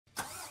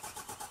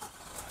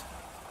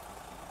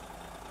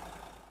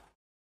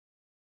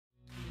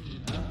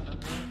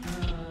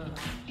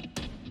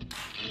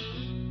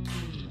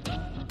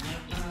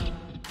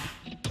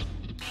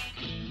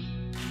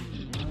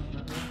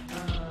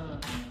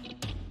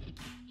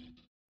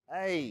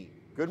Hey,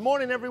 good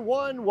morning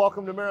everyone.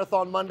 Welcome to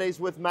Marathon Mondays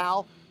with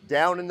Mal.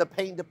 Down in the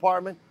paint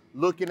department,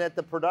 looking at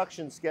the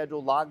production schedule,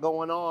 a lot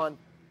going on.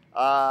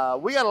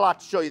 We got a lot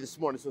to show you this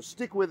morning, so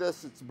stick with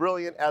us. It's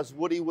brilliant, as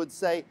Woody would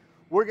say.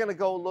 We're gonna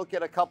go look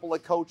at a couple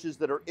of coaches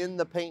that are in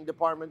the paint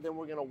department, then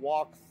we're gonna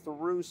walk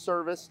through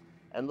service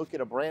and look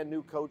at a brand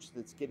new coach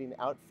that's getting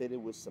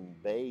outfitted with some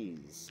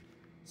bays.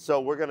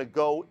 So we're gonna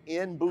go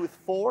in booth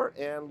 4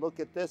 and look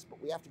at this,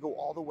 but we have to go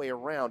all the way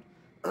around.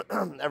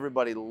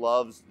 Everybody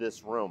loves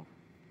this room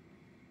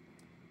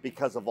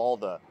because of all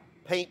the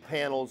paint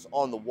panels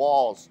on the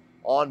walls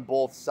on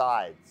both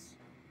sides.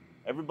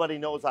 Everybody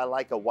knows I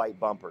like a white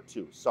bumper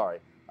too. Sorry,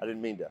 I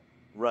didn't mean to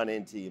run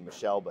into you,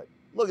 Michelle, but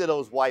look at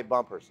those white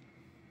bumpers.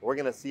 We're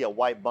gonna see a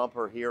white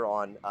bumper here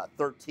on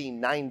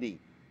 1390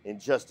 in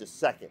just a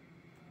second.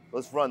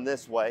 Let's run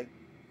this way.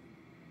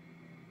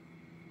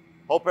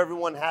 Hope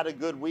everyone had a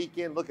good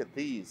weekend. Look at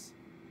these.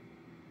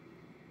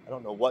 I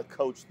don't know what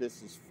coach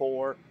this is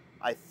for.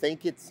 I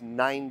think it's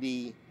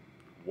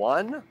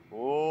 91.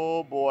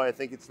 Oh boy, I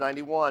think it's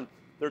 91.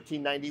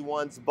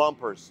 1391's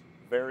bumpers.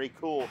 Very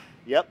cool.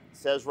 Yep,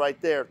 says right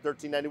there,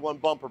 1391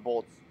 bumper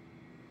bolts.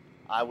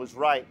 I was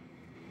right.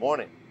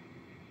 Morning.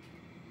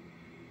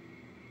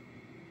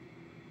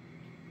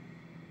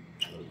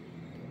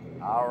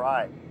 All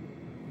right.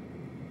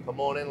 Come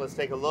on in, let's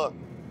take a look.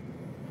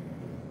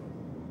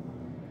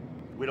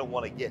 We don't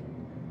want to get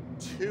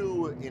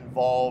too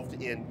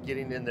involved in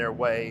getting in their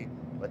way,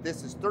 but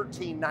this is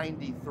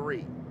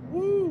 1393.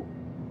 Woo!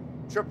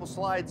 Triple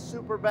slide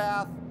super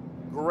bath.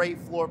 Great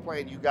floor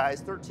plan, you guys.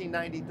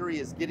 1393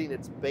 is getting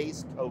its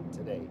base coat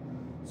today.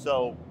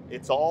 So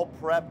it's all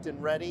prepped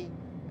and ready.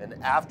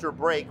 And after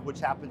break, which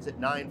happens at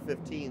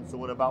 9:15,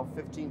 so in about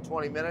 15,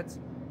 20 minutes,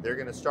 they're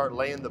gonna start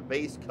laying the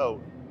base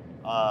coat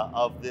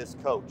of this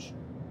coach.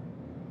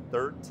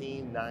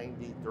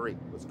 1393.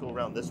 Let's go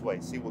around this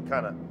way, see what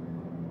kind of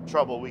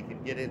trouble we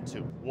can get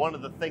into. One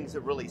of the things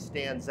that really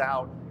stands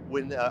out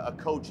when a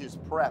coach is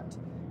prepped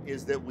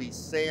is that we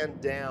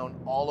sand down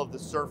all of the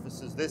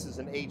surfaces. This is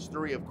an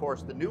H3, of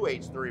course, the new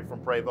H3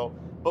 from Prevo,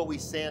 but we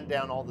sand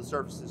down all the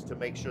surfaces to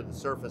make sure the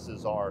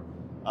surfaces are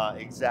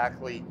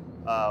exactly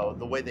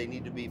the way they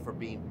need to be for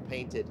being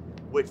painted,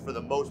 which for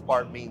the most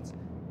part means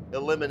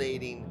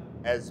eliminating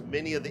as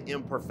many of the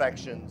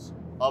imperfections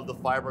of the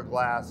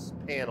fiberglass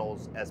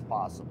panels as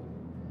possible.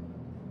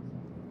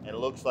 And it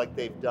looks like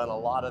they've done a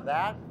lot of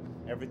that.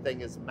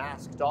 Everything is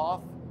masked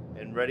off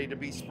and ready to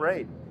be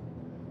sprayed.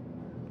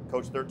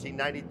 Coach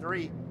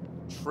 1393,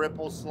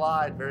 triple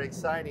slide, very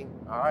exciting.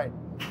 All right,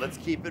 let's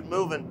keep it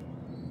moving.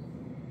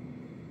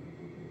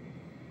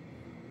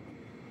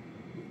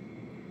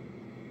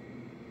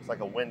 It's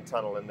like a wind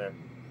tunnel in there.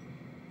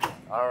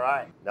 All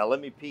right, now let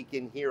me peek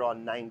in here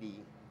on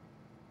 91.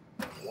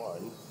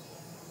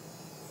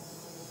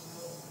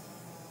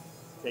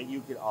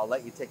 I'll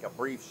let you take a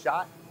brief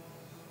shot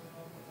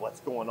of what's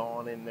going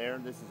on in there.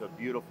 This is a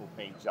beautiful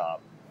paint job.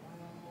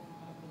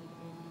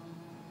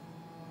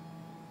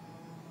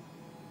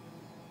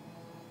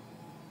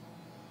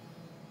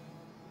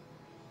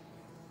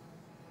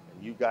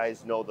 You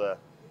guys know the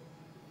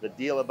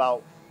deal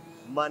about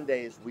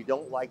Mondays. We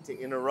don't like to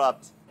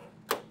interrupt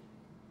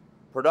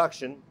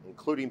production,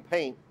 including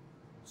paint.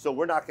 So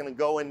we're not gonna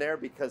go in there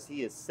because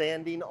he is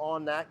sanding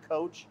on that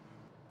coach.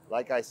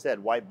 Like I said,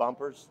 white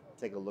bumpers,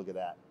 take a look at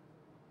that.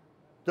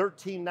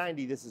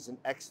 1390, this is an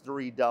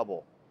X3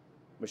 double.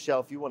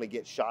 Michelle, if you wanna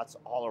get shots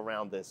all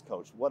around this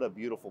coach, what a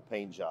beautiful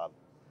paint job.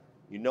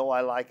 You know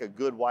I like a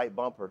good white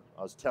bumper.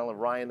 I was telling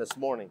Ryan this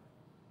morning,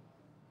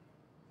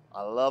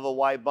 I love a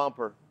white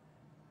bumper.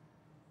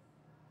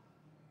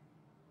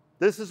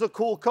 This is a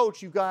cool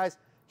coach, you guys.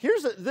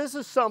 This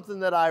is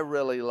something that I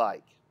really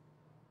like.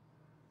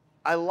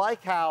 I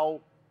like how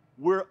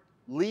we're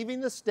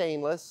leaving the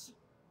stainless,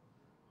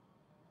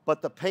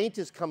 but the paint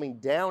is coming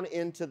down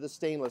into the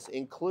stainless,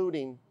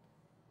 including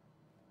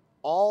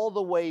all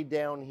the way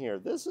down here.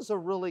 This is a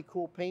really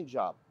cool paint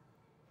job.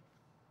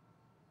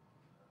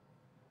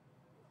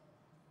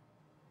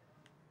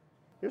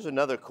 Here's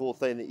another cool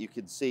thing that you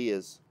can see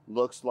is,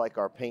 looks like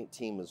our paint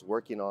team is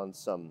working on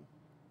some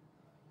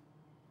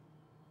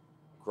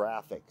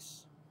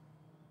graphics,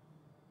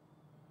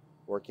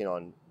 working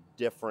on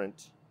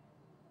different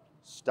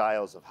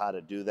styles of how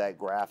to do that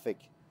graphic,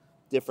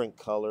 different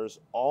colors,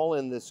 all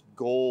in this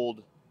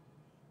gold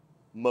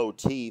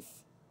motif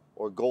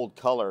or gold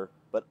color,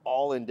 but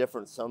all in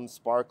different, some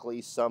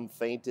sparkly, some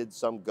fainted,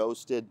 some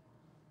ghosted.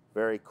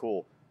 Very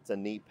cool. It's a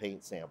neat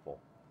paint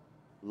sample.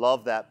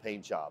 Love that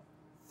paint job.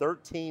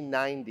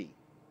 1390.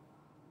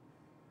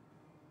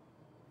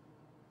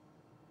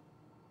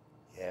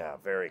 Yeah,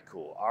 very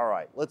cool. All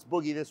right, let's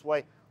boogie this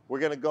way. We're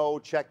gonna go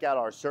check out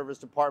our service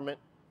department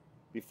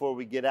before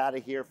we get out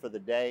of here for the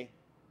day.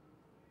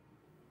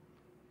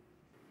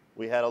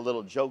 We had a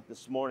little joke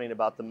this morning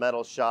about the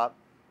metal shop.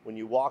 When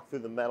you walk through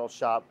the metal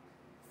shop,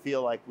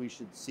 feel like we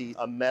should see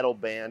a metal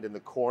band in the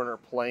corner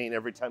playing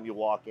every time you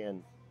walk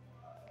in.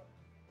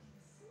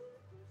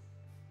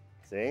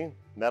 See?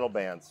 Metal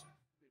bands.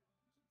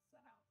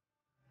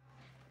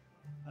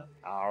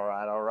 All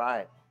right, all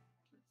right.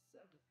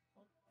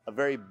 a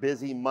very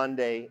busy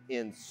Monday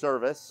in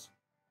service.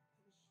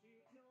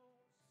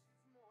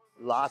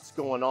 Lots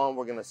going on.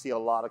 We're going to see a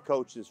lot of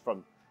coaches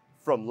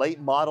from late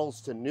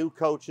models to new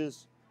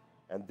coaches.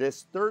 And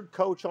this third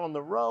coach on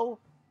the row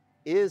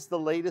is the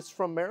latest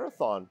from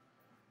Marathon.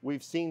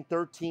 We've seen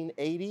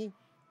 1380.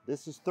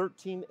 This is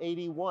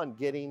 1381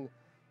 getting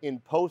in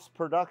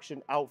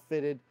post-production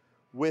outfitted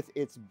with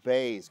its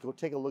bays. Go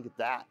take a look at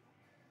that.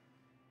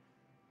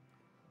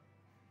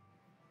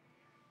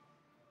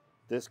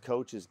 This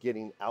coach is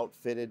getting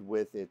outfitted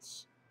with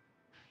its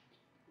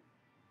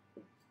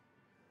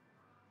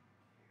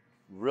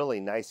really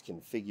nice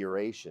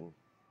configuration.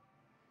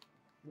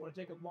 You want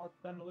to take a more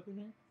better look in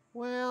here?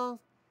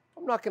 Well,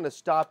 I'm not going to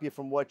stop you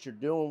from what you're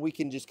doing. We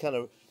can just kind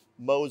of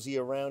mosey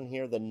around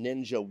here. The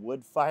Ninja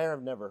wood fire.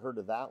 I've never heard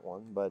of that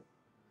one, but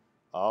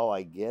oh,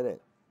 I get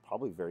it.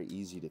 Probably very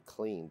easy to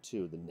clean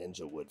too, the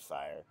Ninja wood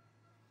fire.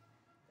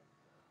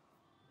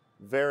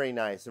 Very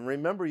nice. And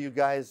remember, you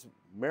guys,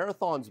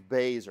 Marathon's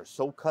bays are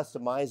so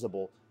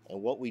customizable, and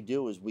what we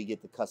do is we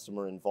get the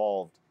customer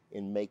involved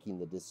in making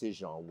the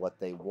decision on what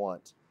they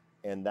want.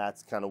 And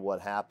that's kind of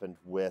what happened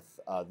with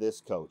this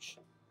coach.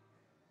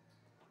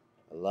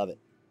 I love it.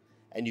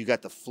 And you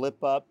got the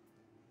flip up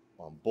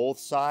on both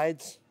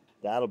sides.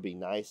 That'll be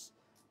nice.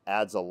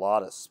 Adds a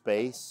lot of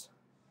space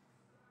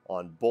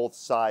on both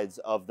sides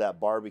of that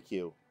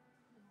barbecue.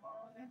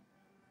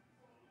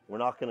 We're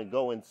not going to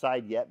go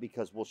inside yet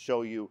because we'll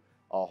show you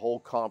a whole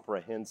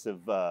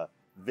comprehensive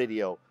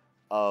video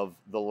of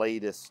the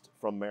latest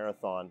from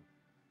Marathon.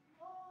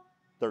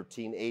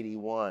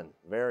 1381.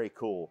 Very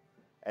cool.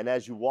 And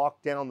as you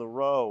walk down the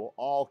row,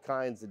 all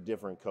kinds of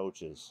different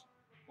coaches.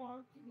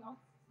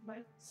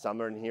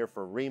 Some are in here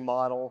for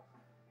remodel.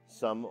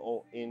 Some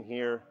in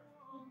here.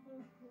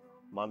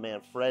 My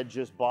man Fred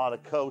just bought a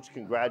coach.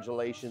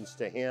 Congratulations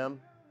to him.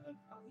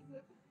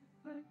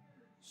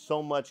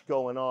 So much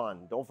going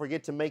on. Don't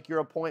forget to make your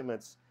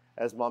appointments.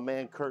 As my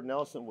man Kurt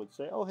Nelson would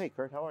say. Oh, hey,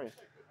 Kurt, how are you?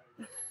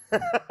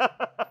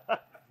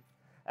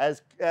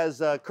 as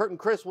Kurt and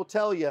Chris will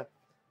tell you,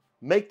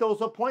 make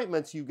those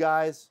appointments, you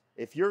guys.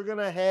 If you're going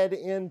to head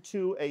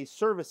into a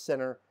service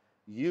center,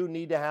 you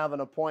need to have an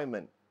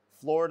appointment.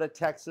 Florida,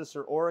 Texas,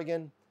 or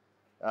Oregon,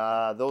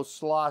 those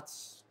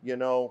slots, you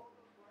know,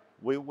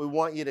 we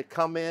want you to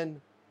come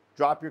in,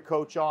 drop your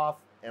coach off,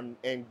 and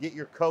get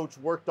your coach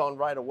worked on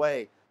right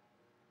away.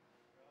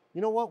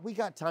 You know what? We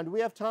got time. Do we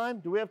have time?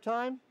 Do we have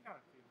time?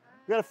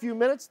 We got a few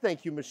minutes.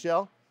 Thank you,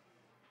 Michelle.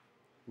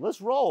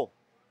 Let's roll.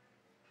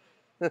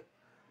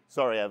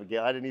 Sorry,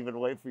 Abigail. I didn't even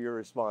wait for your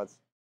response.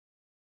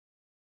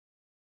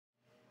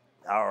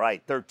 All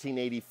right,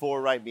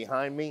 1384 right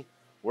behind me.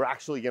 We're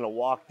actually going to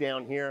walk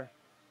down here.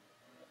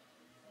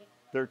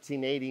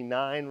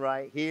 1389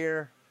 right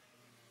here.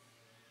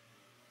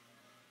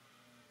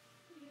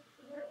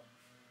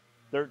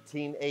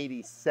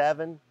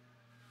 1387.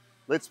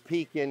 Let's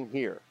peek in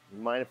here. You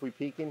mind if we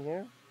peek in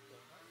here?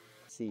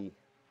 See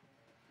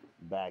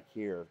back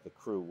here the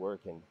crew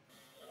working.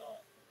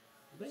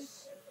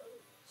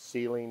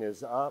 Ceiling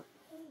is up.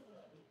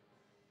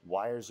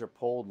 Wires are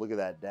pulled. Look at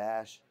that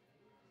dash.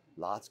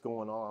 Lots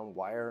going on.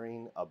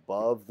 Wiring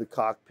above the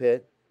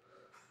cockpit.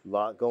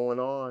 Lot going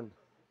on.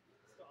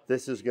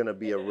 This is going to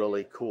be a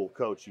really cool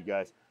coach, you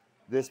guys.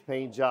 This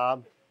paint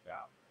job,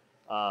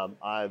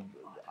 I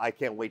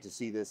can't wait to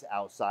see this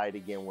outside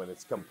again when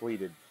it's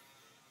completed.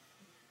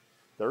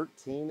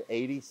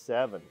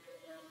 1387.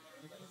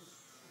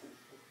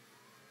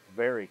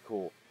 Very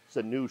cool. It's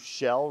a new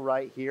shell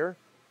right here.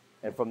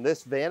 And from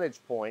this vantage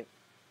point,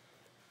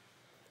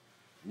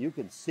 you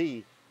can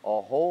see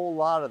a whole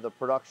lot of the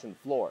production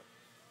floor.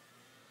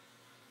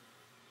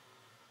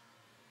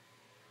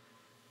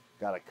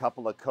 Got a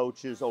couple of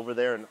coaches over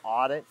there in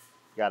audit.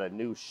 Got a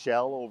new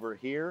shell over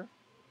here.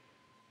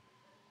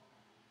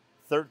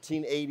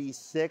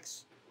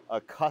 1386, a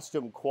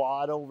custom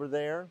quad over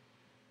there.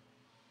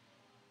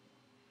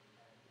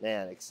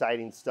 Man,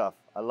 exciting stuff.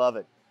 I love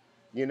it.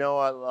 You know,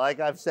 like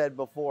I've said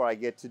before, I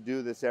get to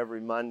do this every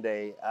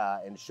Monday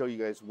and show you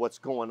guys what's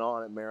going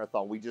on at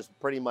Marathon. We just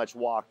pretty much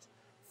walked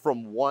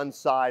from one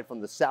side, from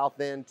the south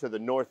end to the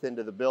north end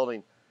of the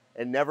building.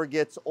 It never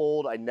gets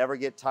old. I never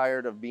get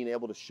tired of being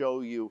able to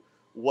show you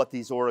what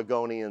these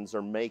Oregonians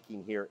are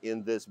making here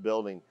in this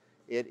building.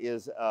 It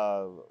is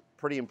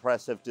pretty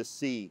impressive to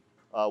see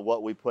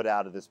what we put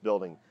out of this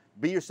building.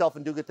 Be yourself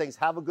and do good things.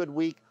 Have a good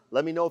week.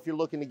 Let me know if you're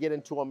looking to get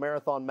into a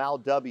marathon.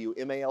 MalW,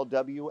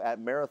 M-A-L-W at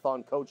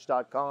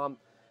marathoncoach.com.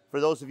 For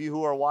those of you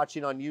who are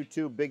watching on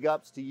YouTube, big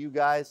ups to you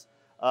guys.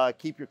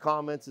 Keep your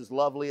comments as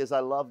lovely as I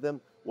love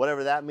them.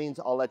 Whatever that means,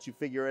 I'll let you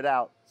figure it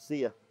out.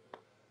 See ya.